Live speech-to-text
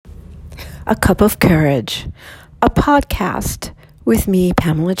A Cup of Courage, a podcast with me,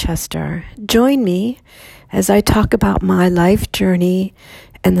 Pamela Chester. Join me as I talk about my life journey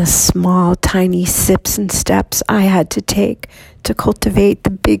and the small, tiny sips and steps I had to take to cultivate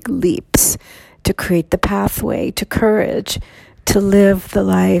the big leaps, to create the pathway to courage, to live the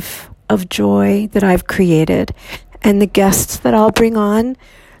life of joy that I've created, and the guests that I'll bring on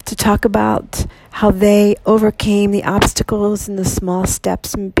to talk about how they overcame the obstacles and the small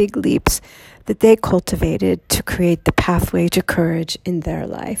steps and big leaps that they cultivated to create the pathway to courage in their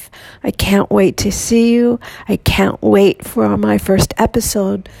life. I can't wait to see you. I can't wait for my first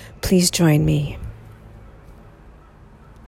episode. Please join me.